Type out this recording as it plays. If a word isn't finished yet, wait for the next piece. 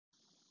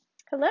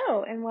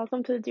Hello, and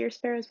welcome to the Dear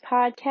Sparrows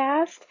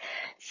podcast.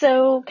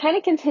 So, kind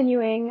of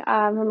continuing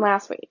from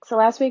last week. So,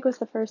 last week was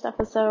the first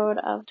episode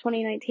of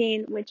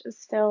 2019, which is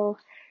still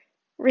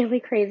really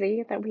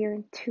crazy that we are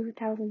in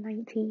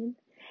 2019.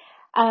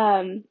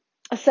 Um,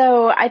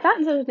 so, I thought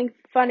instead of something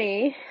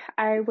funny,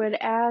 I would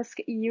ask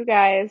you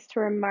guys to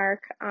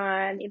remark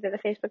on either the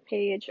Facebook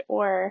page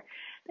or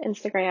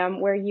Instagram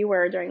where you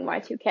were during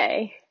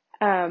Y2K.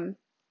 I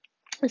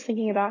was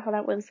thinking about how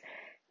that was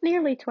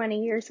nearly 20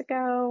 years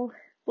ago.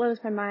 Blows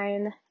my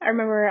mind. I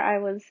remember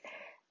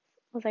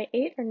was I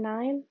 8 or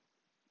 9?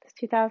 It's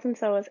 2000,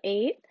 so I was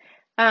 8.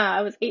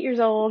 I was 8 years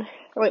old.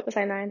 Or wait, was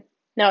I 9?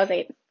 No, I was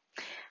 8.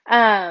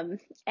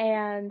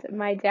 And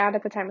my dad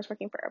at the time was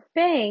working for a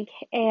bank,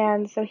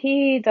 and so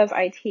he does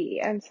IT.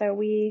 And so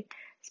we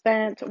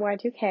spent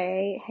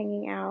Y2K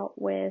hanging out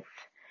with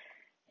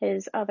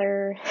his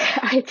other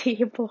IT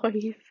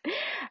employees,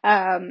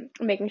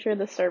 making sure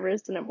the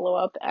servers didn't blow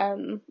up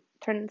and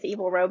turn into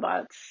evil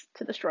robots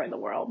to destroy the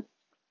world.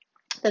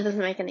 That doesn't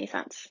make any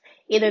sense.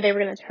 Either they were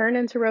going to turn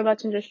into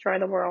robots and destroy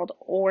the world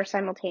or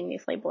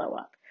simultaneously blow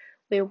up.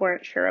 We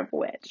weren't sure of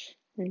which.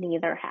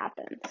 Neither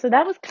happened. So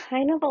that was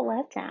kind of a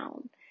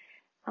letdown.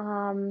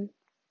 Um,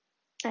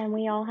 and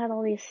we all had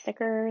all these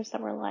stickers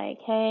that were like,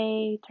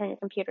 hey, turn your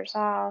computers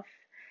off.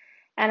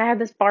 And I had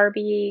this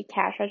Barbie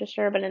cash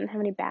register, but it didn't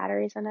have any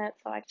batteries in it,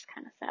 so I just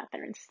kind of sat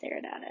there and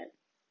stared at it.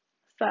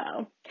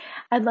 So,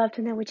 I'd love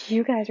to know what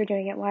you guys are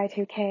doing at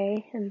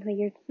Y2K in the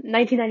year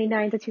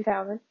 1999 to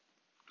 2000.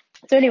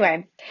 So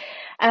anyway,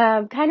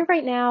 kind of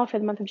right now for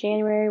the month of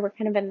January, we're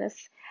kind of in this,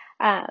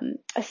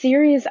 a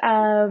series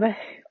of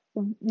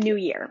New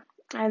Year.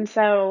 And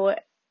so,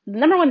 the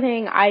number one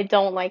thing I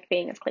don't like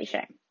being is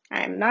cliche.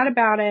 I'm not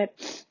about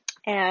it,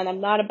 and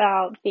I'm not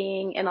about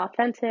being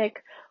inauthentic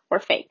or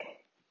fake.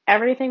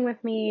 Everything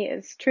with me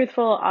is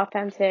truthful,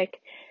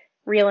 authentic,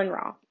 real, and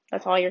raw.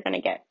 That's all you're going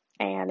to get.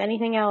 And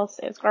anything else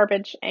is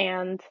garbage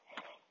and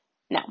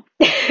no.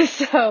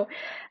 So,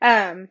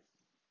 um,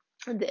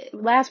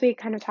 last week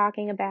kind of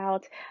talking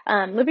about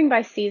living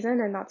by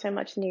season and not so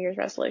much New Year's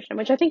resolution,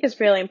 which I think is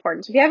really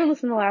important. So if you haven't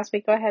listened to last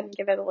week, go ahead and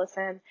give it a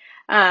listen.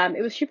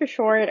 It was super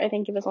short. I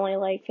think it was only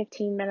like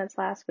 15 minutes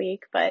last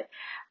week, but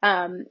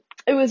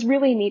it was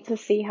really neat to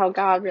see how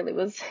God really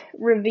was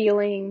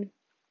revealing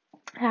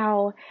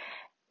how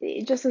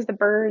just as the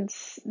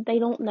birds, they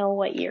don't know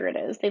what year it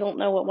is. They don't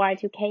know what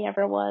Y2K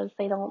ever was.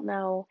 They don't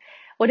know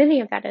what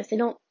any of that is. They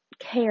don't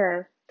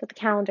care that the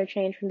calendar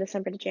changed from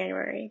December to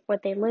January.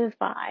 What they live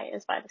by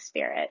is by the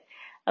Spirit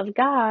of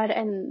God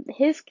and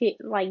His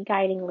like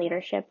guiding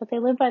leadership, but they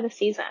live by the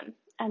season.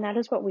 And that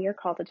is what we are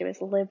called to do, is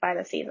live by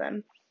the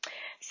season.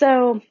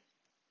 So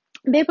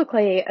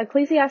biblically,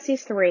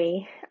 Ecclesiastes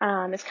 3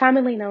 is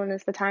commonly known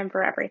as the time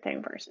for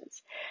everything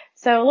verses.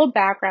 So a little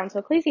background. So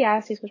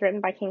Ecclesiastes was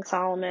written by King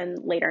Solomon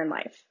later in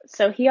life.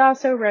 So he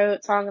also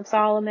wrote Song of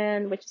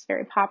Solomon, which is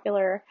very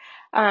popular.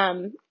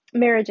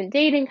 Marriage and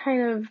dating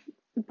kind of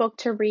book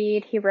to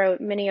read. He wrote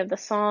many of the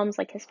Psalms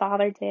like his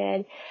father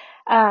did.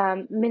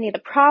 Many of the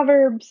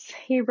Proverbs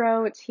he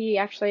wrote. He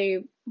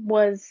actually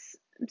was,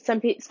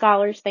 some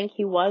scholars think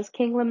he was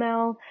King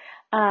Lemuel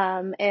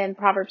in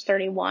Proverbs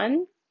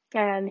 31.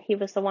 And he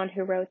was the one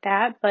who wrote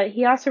that, but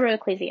he also wrote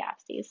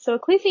Ecclesiastes. So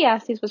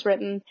Ecclesiastes was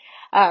written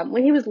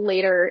when he was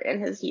later in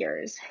his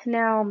years.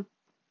 Now,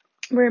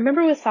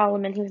 remember with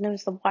Solomon, he was known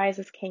as the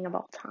wisest king of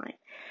all time.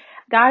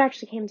 God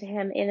actually came to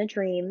him in a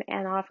dream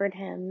and offered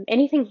him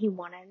anything he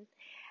wanted,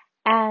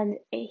 and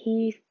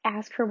he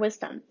asked for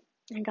wisdom.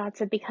 And God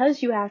said,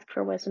 because you asked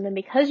for wisdom and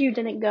because you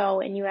didn't go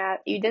and you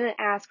didn't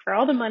ask for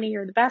all the money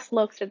or the best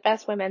looks or the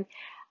best women,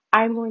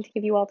 I'm going to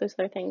give you all those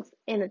other things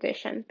in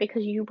addition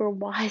because you were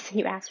wise and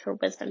you asked for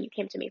wisdom. You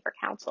came to me for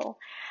counsel.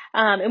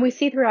 And we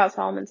see throughout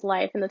Solomon's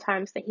life and the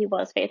times that he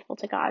was faithful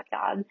to God,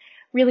 God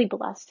really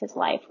blessed his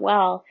life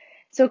well.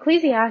 So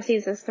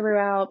Ecclesiastes is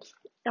throughout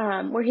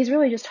where he's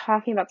really just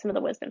talking about some of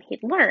the wisdom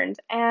he'd learned.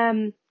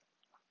 And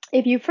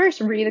if you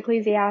first read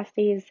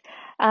Ecclesiastes,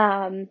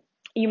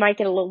 you might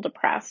get a little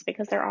depressed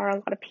because there are a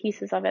lot of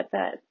pieces of it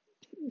that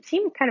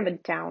seem kind of a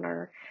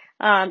downer.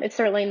 It's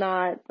certainly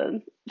not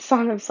the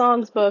Song of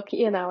Songs book,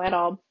 at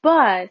all,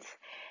 but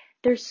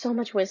there's so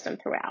much wisdom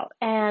throughout.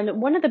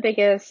 And one of the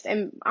biggest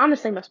and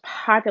honestly most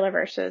popular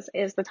verses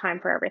is the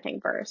time for everything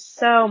verse.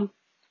 So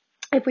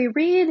if we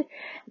read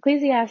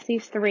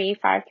Ecclesiastes 3,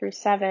 5 through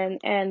 7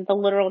 and the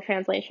literal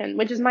translation,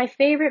 which is my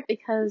favorite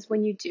because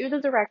when you do the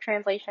direct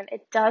translation,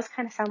 it does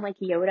kind of sound like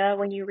Yoda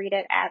when you read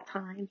it at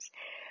times,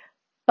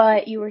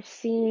 but you are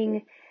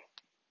seeing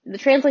the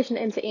translation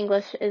into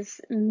English is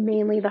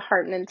mainly the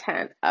heart and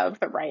intent of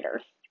the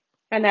writer.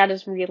 And that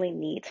is really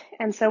neat.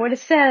 And so what it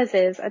says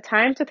is a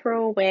time to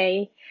throw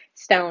away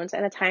stones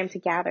and a time to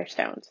gather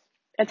stones.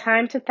 A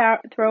time to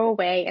throw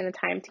away and a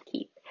time to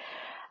keep.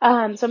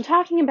 So I'm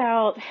talking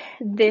about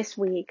this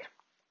week.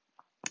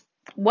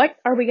 What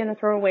are we going to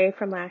throw away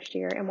from last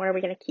year and what are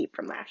we going to keep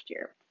from last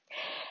year?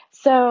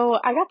 So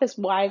I got this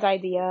wise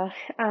idea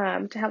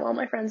to have all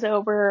my friends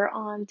over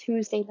on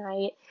Tuesday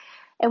night.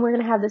 And we're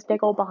going to have this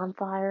big old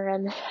bonfire.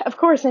 And of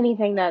course,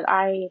 anything that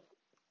I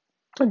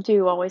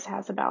Dew always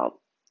has about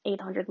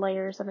 800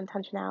 layers of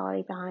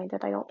intentionality behind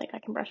it. I don't think I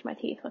can brush my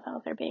teeth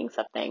without there being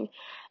something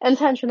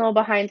intentional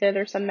behind it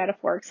or some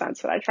metaphoric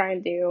sense that I try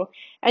and do.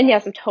 And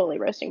yes, I'm totally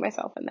roasting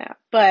myself in that.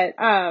 But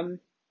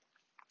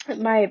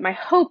my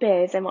hope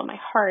is, and what my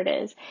heart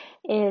is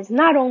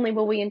not only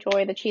will we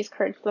enjoy the cheese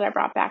curds that I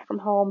brought back from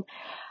home,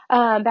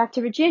 back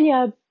to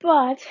Virginia,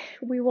 but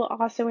we will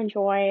also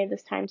enjoy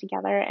this time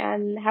together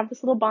and have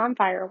this little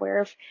bonfire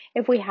where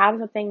if we have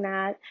something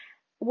that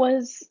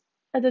was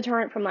a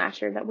deterrent from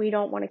last year that we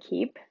don't want to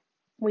keep,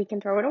 we can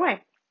throw it away.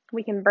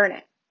 We can burn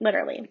it,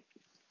 literally.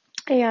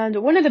 And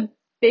one of the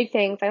big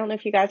things, I don't know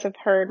if you guys have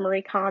heard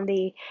Marie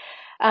Kondo,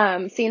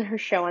 seen her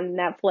show on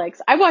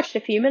Netflix. I watched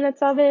a few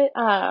minutes of it,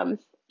 and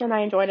I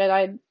enjoyed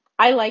it.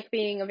 I like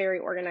being a very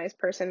organized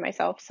person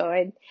myself, so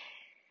I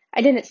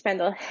didn't spend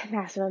a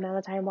massive amount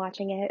of time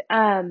watching it,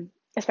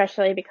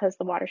 especially because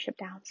the Watership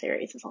Down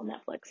series is on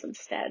Netflix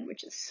instead,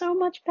 which is so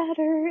much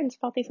better. And it's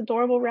about these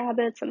adorable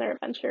rabbits and their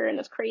adventure, and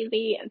it's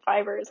crazy. And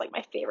Fiverr is like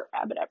my favorite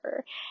rabbit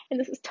ever. And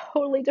this is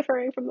totally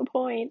differing from the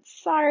point.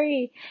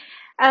 Sorry.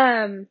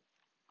 Um,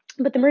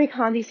 but the Marie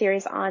Kondo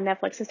series on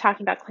Netflix is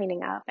talking about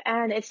cleaning up,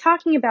 and it's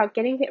talking about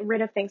getting rid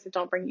of things that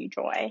don't bring you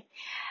joy.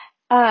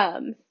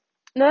 Um,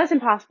 no, that's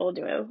impossible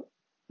to do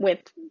with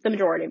the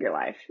majority of your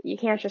life. You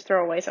can't just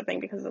throw away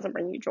something because it doesn't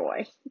bring you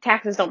joy.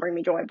 Taxes don't bring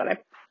me joy, but I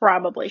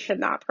probably should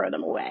not throw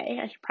them away.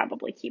 I should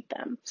probably keep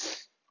them.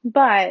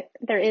 But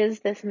there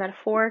is this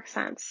metaphoric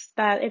sense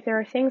that if there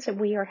are things that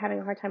we are having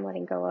a hard time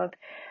letting go of,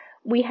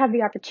 we have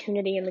the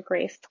opportunity and the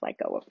grace to let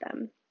go of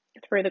them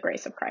through the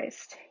grace of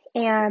Christ.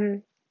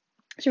 And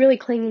it's really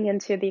clinging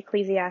into the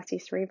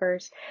Ecclesiastes 3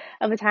 verse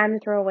of a time to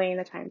throw away and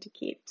a time to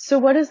keep. So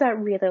what does that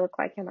really look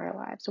like in our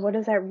lives? What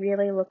does that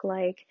really look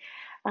like,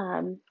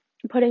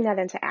 putting that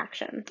into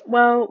action?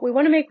 Well, we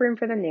want to make room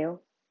for the new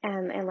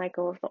and let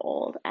go of the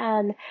old.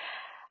 And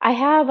I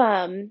have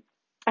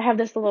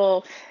this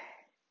little,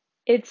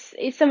 it's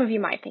some of you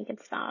might think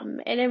it's dumb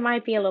and it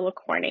might be a little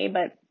corny,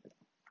 but,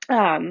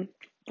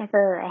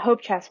 for a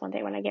hope chest one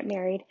day when I get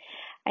married,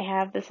 I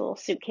have this little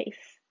suitcase,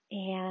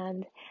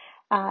 and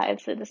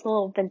it's this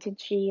little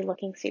vintagey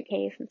looking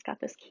suitcase, and it's got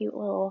this cute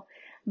little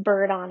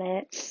bird on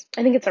it.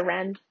 I think it's a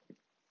wren.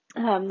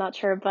 I'm not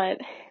sure,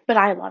 but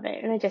I love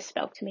it, and it just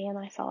spoke to me. And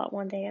I saw it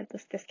one day at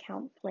this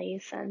discount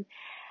place, and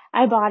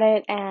I bought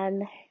it,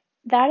 and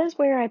that is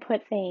where I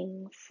put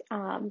things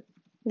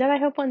that I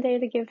hope one day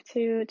to give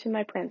to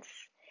my prince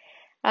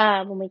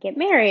when we get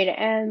married.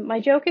 And my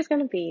joke is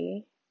going to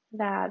be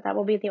that that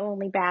will be the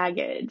only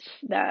baggage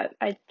that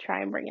I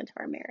try and bring into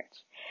our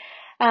marriage.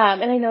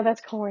 And I know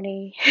that's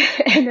corny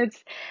and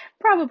it's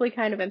probably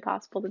kind of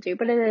impossible to do,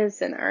 but it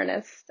is an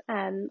earnest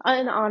and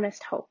an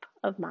honest hope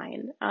of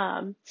mine,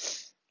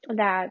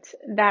 that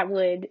that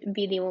would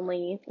be the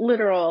only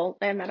literal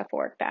and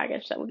metaphoric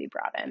baggage that would be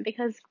brought in,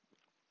 because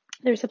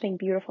there's something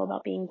beautiful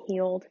about being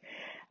healed,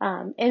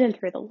 in and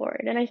through the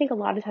Lord. And I think a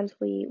lot of times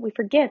we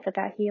forget that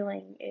that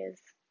healing is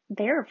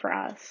there for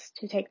us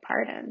to take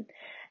part in.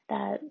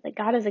 That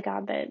God is a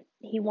God that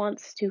He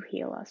wants to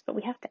heal us, but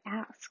we have to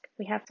ask.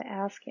 We have to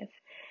ask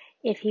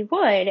if He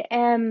would.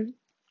 And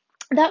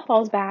that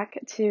falls back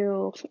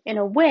to, in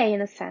a way, in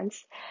a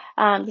sense,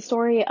 the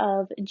story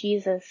of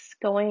Jesus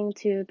going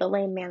to the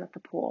lame man at the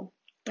pool.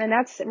 And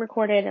that's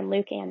recorded in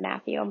Luke and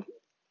Matthew.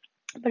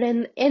 But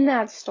in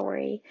that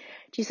story,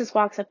 Jesus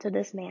walks up to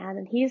this man,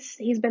 and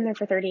he's been there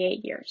for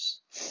 38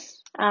 years.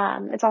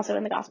 It's also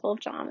in the Gospel of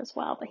John as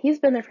well, but he's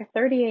been there for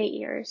 38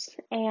 years,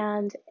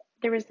 and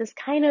there was this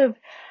kind of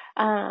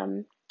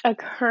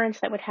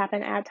occurrence that would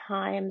happen at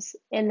times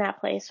in that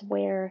place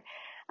where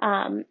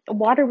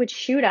water would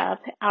shoot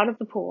up out of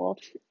the pool,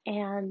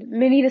 and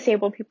many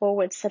disabled people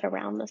would sit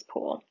around this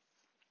pool.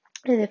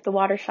 And if the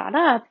water shot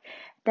up,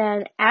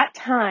 then at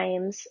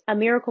times a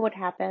miracle would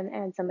happen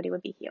and somebody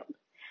would be healed.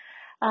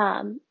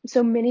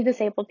 So many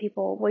disabled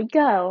people would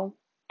go,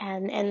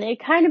 and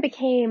it kind of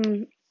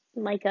became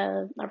like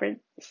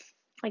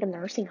like a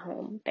nursing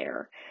home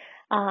there,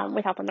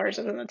 without the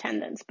nurses and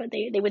attendants, but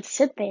they would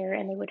sit there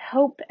and they would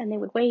hope and they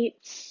would wait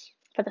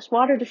for this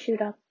water to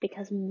shoot up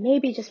because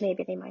maybe, just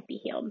maybe, they might be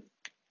healed.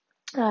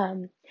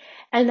 Um,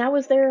 and that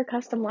was their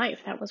custom life.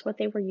 That was what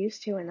they were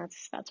used to, and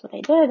that's what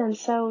they did. And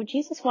so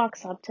Jesus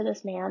walks up to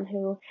this man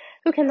who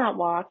cannot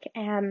walk,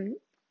 and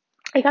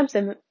he comes to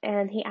him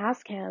and he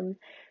asks him,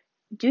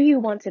 do you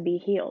want to be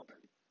healed?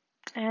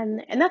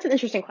 And that's an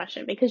interesting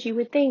question, because you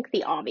would think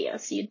the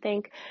obvious. You'd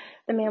think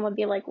the man would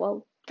be like,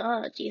 well,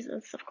 duh,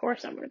 Jesus, of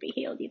course I'm going to be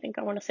healed. You think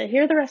I want to sit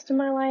here the rest of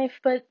my life?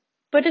 But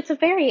it's a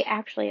very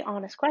actually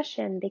honest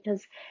question,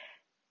 because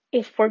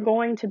if we're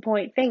going to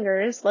point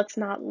fingers, let's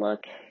not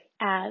look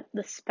at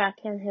the speck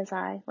in his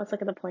eye. Let's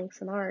look at the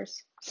planks in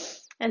ours.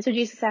 And so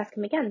Jesus asked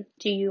him again,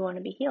 do you want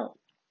to be healed?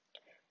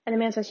 And the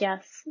man says,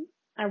 yes,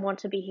 I want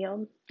to be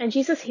healed. And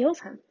Jesus heals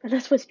him. And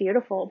that's what's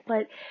beautiful.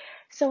 But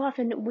so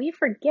often we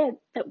forget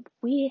that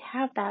we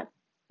have that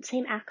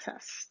same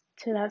access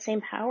to that same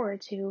power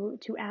to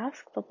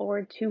ask the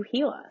Lord to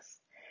heal us.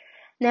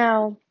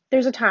 Now,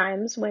 there's a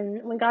times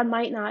when God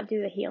might not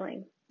do the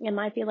healing. It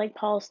might be like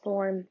Paul's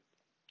thorn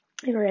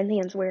in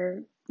Corinthians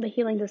where the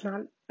healing does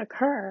not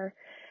occur,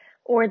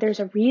 or there's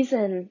a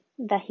reason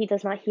that he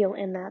does not heal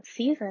in that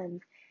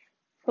season.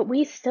 But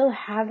we still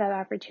have that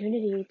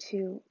opportunity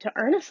to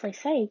earnestly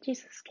say,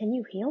 Jesus, can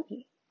you heal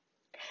me?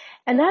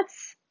 And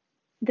that's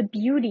the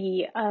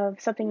beauty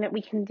of something that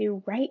we can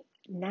do right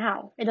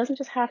now. It doesn't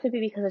just have to be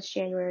because it's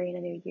January and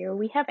a new year.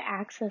 We have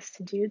access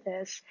to do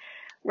this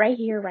right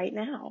here, right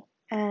now.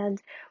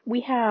 And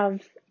we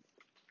have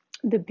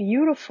the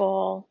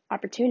beautiful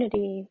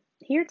opportunity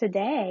here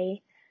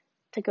today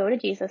to go to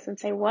Jesus and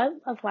say, what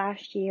of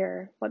last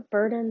year, what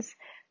burdens,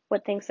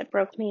 what things that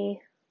broke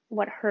me,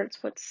 what hurts,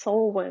 what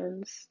soul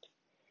wounds,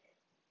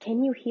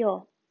 can you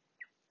heal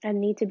and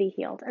need to be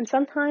healed? And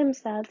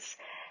sometimes that's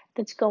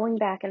going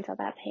back into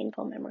that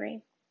painful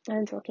memory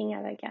and it's looking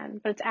at it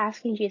again, but it's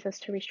asking Jesus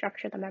to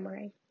restructure the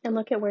memory and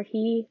look at where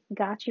he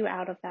got you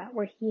out of that,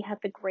 where he had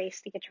the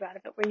grace to get you out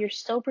of it, where you're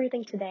still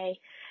breathing today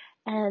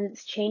and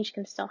change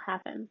can still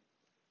happen.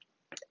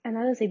 And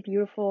that is a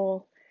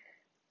beautiful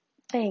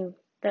thing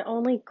that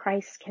only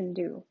Christ can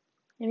do.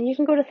 I mean, you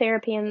can go to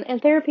therapy,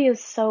 and therapy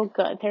is so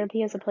good.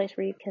 Therapy is a place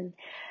where you can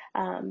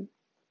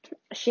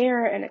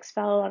share and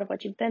expel a lot of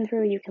what you've been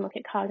through. You can look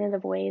at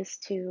cognitive ways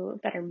to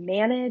better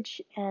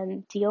manage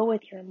and deal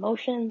with your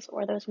emotions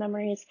or those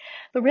memories.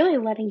 But really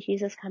letting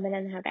Jesus come in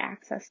and have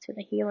access to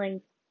the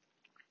healing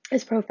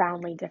is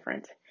profoundly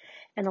different,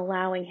 and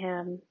allowing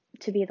him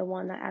to be the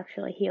one that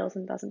actually heals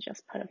and doesn't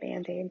just put a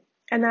band-aid.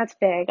 And that's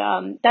big.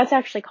 That's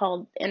actually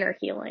called inner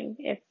healing,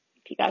 if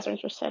you guys are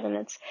interested. And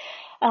it's,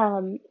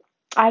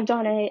 I've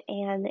done it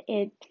and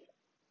it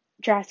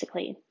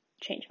drastically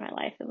changed my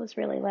life. It was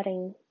really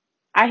letting,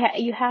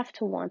 you have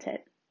to want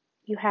it.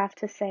 You have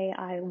to say,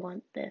 I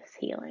want this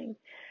healing.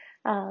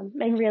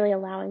 And really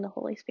allowing the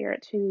Holy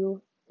Spirit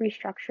to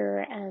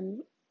restructure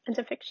and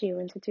to fix you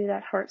and to do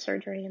that heart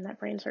surgery and that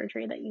brain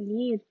surgery that you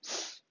need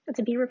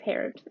to be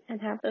repaired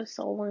and have those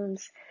soul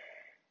wounds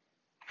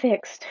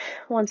fixed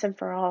once and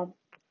for all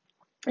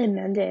and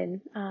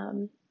mended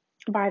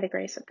by the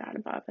grace of God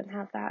above, and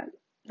have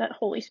that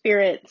Holy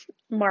Spirit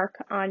mark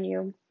on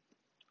you.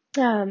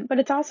 But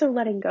it's also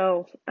letting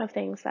go of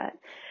things that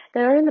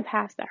are in the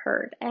past that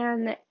hurt.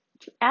 And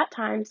at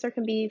times there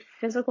can be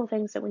physical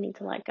things that we need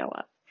to let go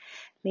of.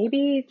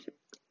 Maybe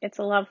it's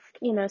some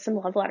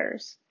love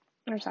letters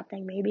or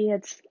something. Maybe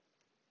it's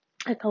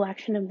a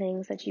collection of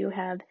things that you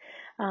have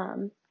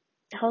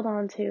held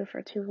on to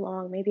for too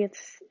long. Maybe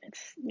it's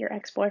your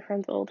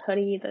ex-boyfriend's old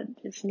hoodie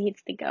that just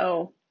needs to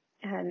go.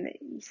 And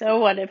so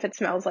what if it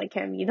smells like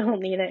him? You don't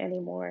need it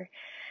anymore.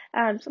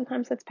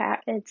 Sometimes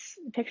it's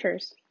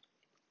pictures.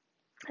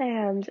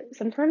 And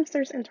sometimes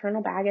there's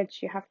internal baggage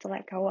you have to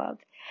let go of.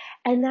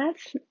 And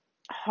that's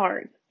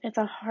hard. It's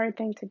a hard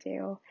thing to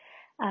do.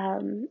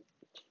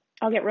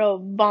 I'll get real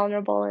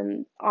vulnerable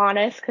and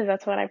honest because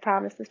that's what I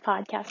promised this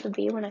podcast would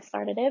be when I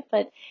started it.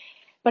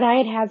 But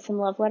I had some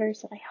love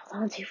letters that I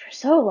held on to for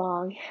so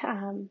long,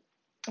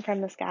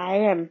 from this guy,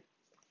 and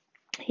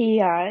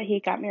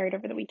he got married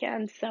over the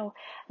weekend, so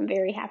I'm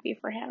very happy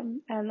for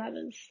him, and that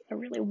is a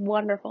really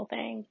wonderful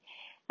thing.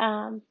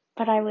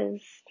 But I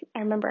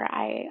remember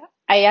I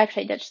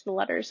actually ditched the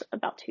letters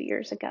about 2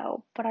 years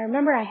ago, but I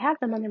remember I had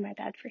them under my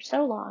bed for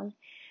so long.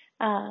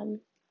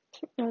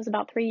 It was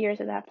about 3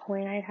 years at that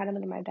point. I had them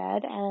under my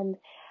bed, and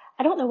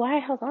I don't know why I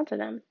held on to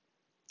them.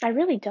 I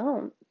really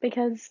don't,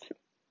 because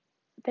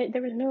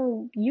there was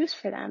no use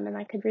for them, and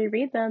I could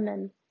reread them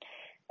and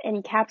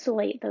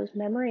encapsulate those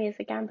memories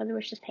again, but it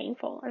was just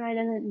painful, and I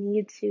didn't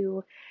need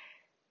to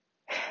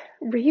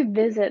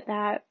revisit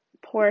that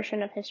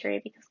portion of history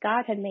because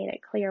God had made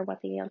it clear what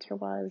the answer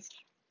was,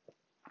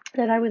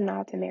 that I was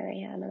not to marry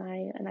him,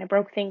 and I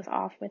broke things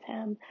off with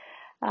him.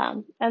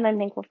 And I'm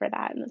thankful for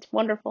that, and it's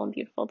wonderful and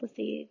beautiful to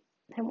see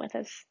him with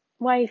his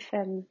wife,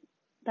 and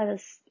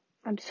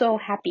I'm so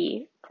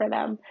happy for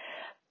them.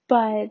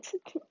 But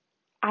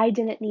I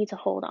didn't need to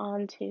hold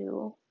on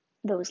to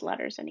those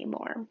letters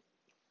anymore.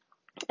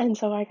 And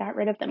so I got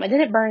rid of them. I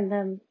didn't burn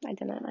them. I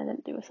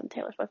didn't do some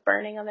Taylor Swift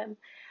burning of them.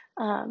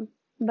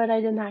 But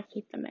I did not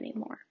keep them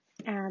anymore.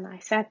 And I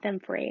set them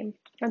free.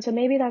 And so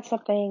maybe that's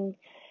something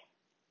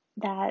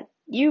that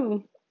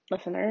you,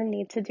 listener,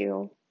 need to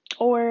do.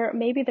 Or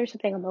maybe there's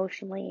something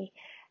emotionally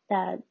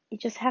that you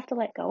just have to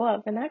let go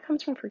of. And that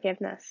comes from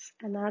forgiveness.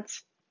 And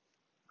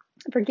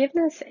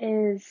forgiveness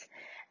is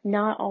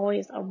not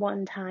always a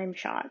one-time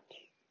shot.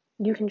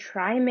 You can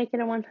try and make it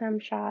a one-time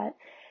shot.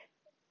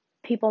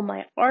 People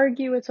might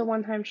argue it's a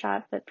one-time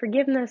shot, but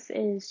forgiveness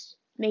is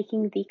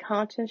making the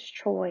conscious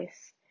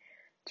choice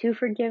to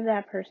forgive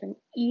that person,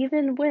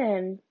 even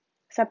when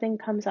something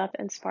comes up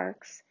and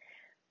sparks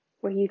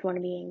where you'd want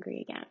to be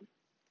angry again,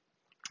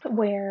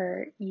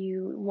 where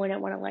you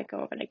wouldn't want to let go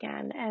of it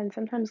again. And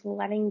sometimes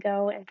letting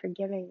go and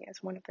forgiving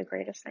is one of the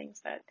greatest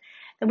things that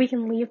we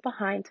can leave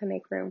behind to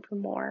make room for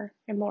more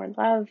and more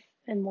love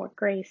and more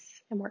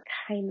grace and more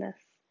kindness.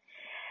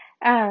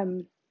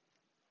 And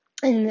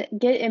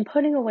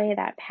putting away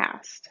that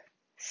past.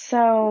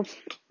 So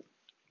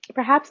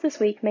perhaps this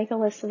week, make a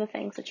list of the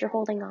things that you're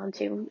holding on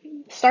to.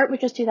 Start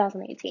with just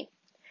 2018.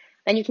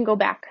 Then you can go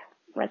back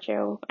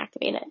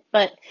retroactivate it.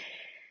 But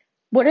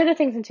what are the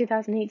things in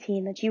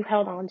 2018 that you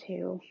held on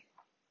to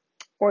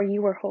or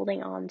you were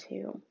holding on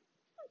to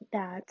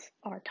that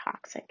are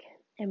toxic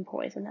and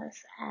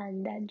poisonous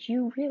and that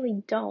you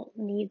really don't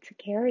need to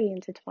carry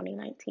into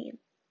 2019?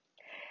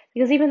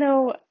 Because even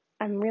though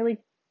I'm really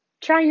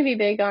trying to be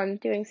big on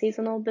doing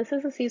seasonal, this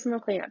is a seasonal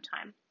cleanup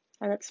time.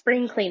 And it's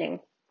spring cleaning.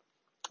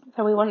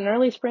 So we want an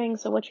early spring,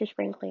 so what's your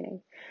spring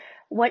cleaning?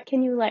 What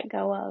can you let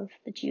go of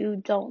that you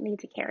don't need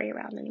to carry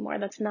around anymore?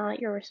 That's not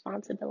your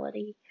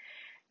responsibility.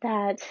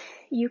 That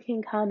you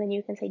can come and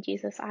you can say,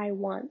 Jesus, I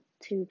want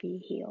to be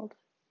healed.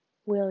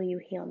 Will you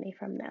heal me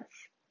from this?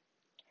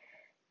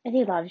 And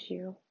he loves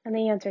you. And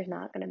the answer is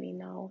not going to be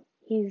no.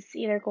 He's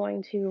either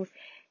going to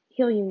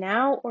heal you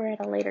now or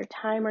at a later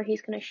time, or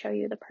he's going to show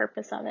you the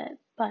purpose of it.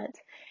 But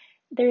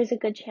there's a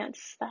good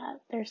chance that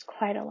there's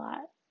quite a lot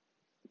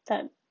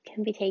that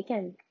can be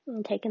taken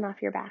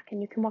off your back,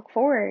 and you can walk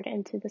forward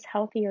into this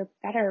healthier,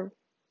 better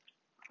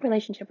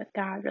relationship with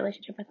God,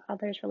 relationship with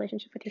others,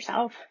 relationship with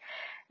yourself,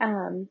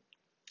 and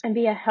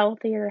be a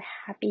healthier,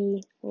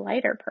 happy,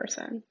 lighter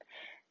person,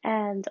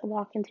 and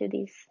walk into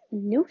these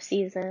new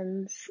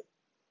seasons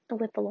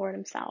with the Lord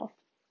himself.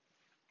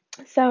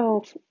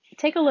 So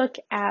take a look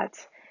at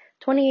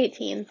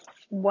 2018.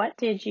 What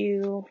did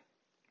you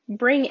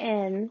bring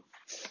in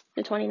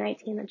to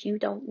 2019 that you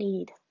don't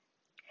need?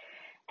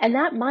 And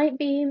that might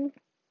be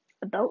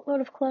a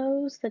boatload of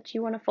clothes that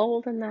you want to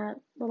fold in that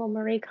little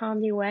Marie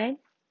Kondo way.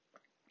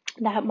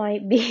 That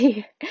might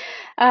be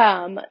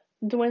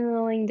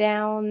dwindling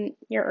down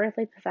your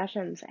earthly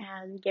possessions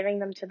and giving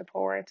them to the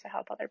poor to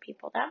help other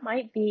people. That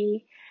might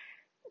be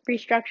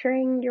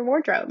restructuring your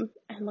wardrobe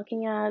and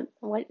looking at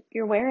what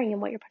you're wearing and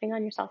what you're putting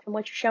on yourself and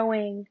what you're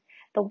showing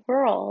the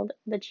world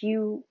that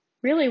you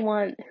really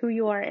want who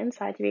you are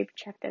inside to be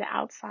projected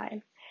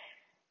outside.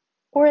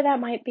 Or that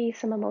might be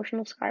some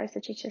emotional scars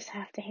that you just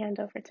have to hand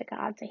over to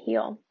God to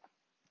heal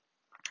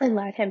and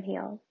let him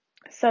heal.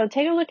 So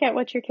take a look at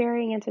what you're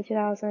carrying into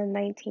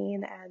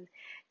 2019 and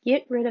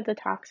get rid of the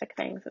toxic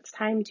things. It's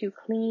time to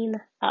clean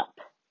up.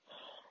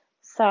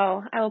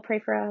 So I will pray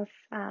for us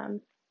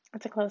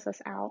to close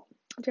this out.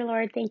 Dear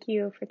Lord, thank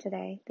you for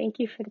today. Thank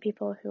you for the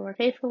people who are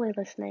faithfully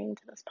listening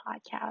to this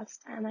podcast.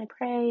 And I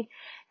pray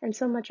in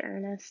so much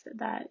earnest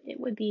that it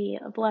would be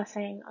a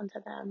blessing unto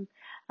them,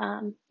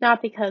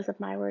 not because of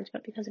my words,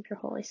 but because of your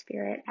Holy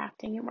Spirit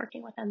acting and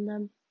working within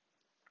them.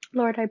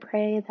 Lord, I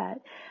pray that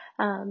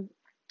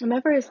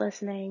whomever is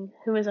listening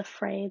who is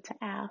afraid to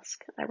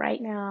ask, that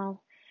right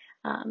now,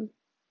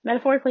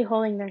 metaphorically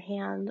holding their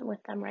hand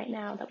with them right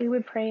now, that we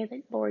would pray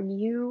that, Lord,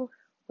 you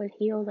would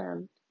heal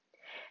them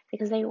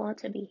because they want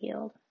to be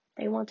healed.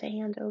 They want to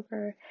hand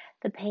over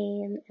the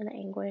pain and the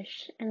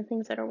anguish and the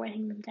things that are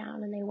weighing them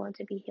down, and they want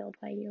to be healed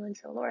by you. And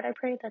so, Lord, I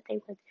pray that they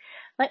would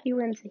let you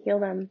in to heal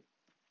them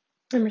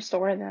and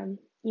restore them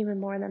even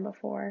more than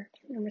before,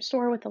 and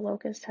restore what the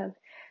locusts have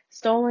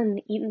stolen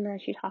and eaten,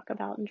 as you talk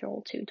about in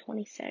Joel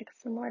 2:26.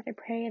 And Lord, I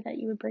pray that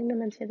you would bring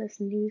them into this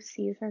new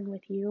season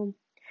with you,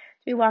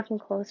 to be walking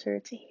closer,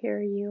 to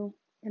hear you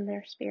in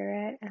their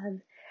spirit,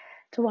 and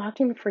to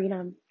walk in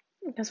freedom.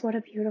 Because what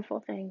a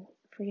beautiful thing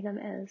freedom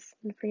is.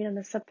 And freedom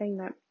is something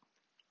that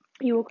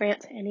you will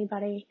grant to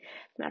anybody,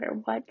 no matter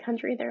what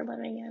country they're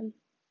living in.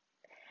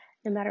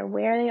 No matter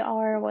where they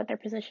are, what their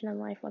position in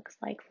life looks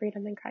like,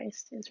 freedom in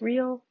Christ is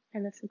real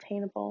and it's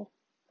attainable,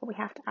 but we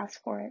have to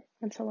ask for it.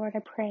 And so, Lord, I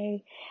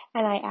pray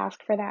and I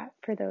ask for that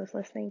for those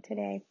listening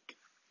today.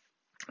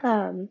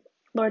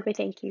 Lord, we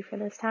thank you for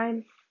this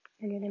time.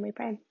 In your name we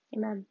pray.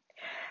 Amen.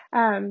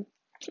 I'm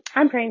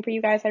praying for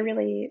you guys. I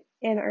really,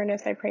 in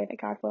earnest, I pray that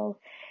God will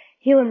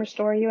heal and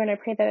restore you. And I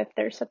pray that if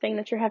there's something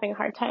that you're having a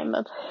hard time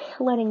of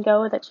letting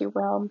go, that you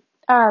will.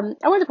 I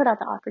want to put out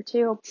the offer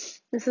too.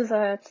 This is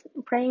a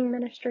praying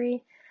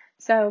ministry,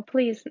 so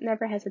please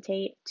never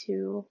hesitate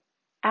to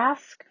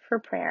ask for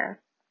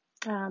prayer,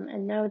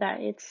 and know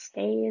that it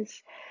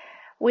stays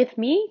with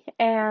me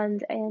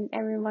and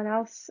everyone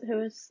else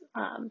who's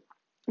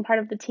part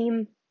of the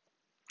team.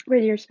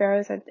 With your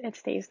sparrows, it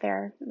stays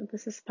there.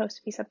 This is supposed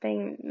to be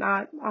something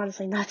not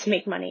to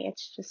make money.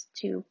 It's just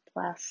to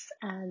bless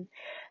and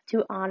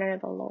to honor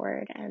the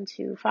Lord and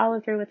to follow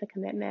through with the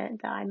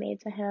commitment that I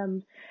made to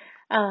him,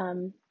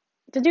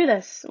 to do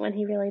this when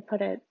he really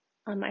put it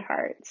on my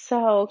heart.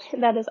 So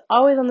that is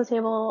always on the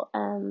table,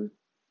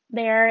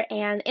 there.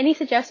 And any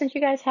suggestions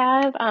you guys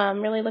have,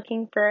 really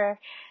looking for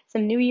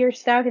some New Year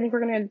stuff. I think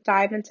we're going to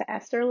dive into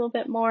Esther a little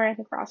bit more. I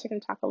think we're also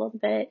going to talk a little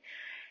bit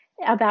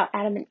about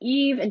Adam and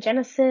Eve and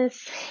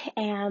Genesis,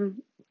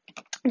 and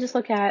just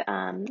look at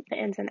the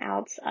ins and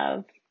outs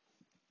of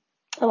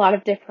a lot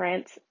of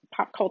different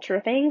pop culture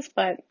things,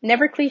 but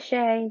never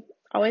cliche,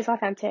 always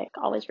authentic,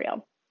 always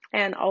real,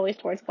 and always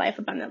towards life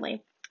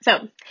abundantly.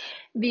 So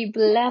be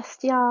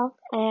blessed, y'all,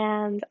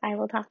 and I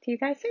will talk to you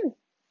guys soon.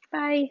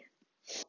 Bye.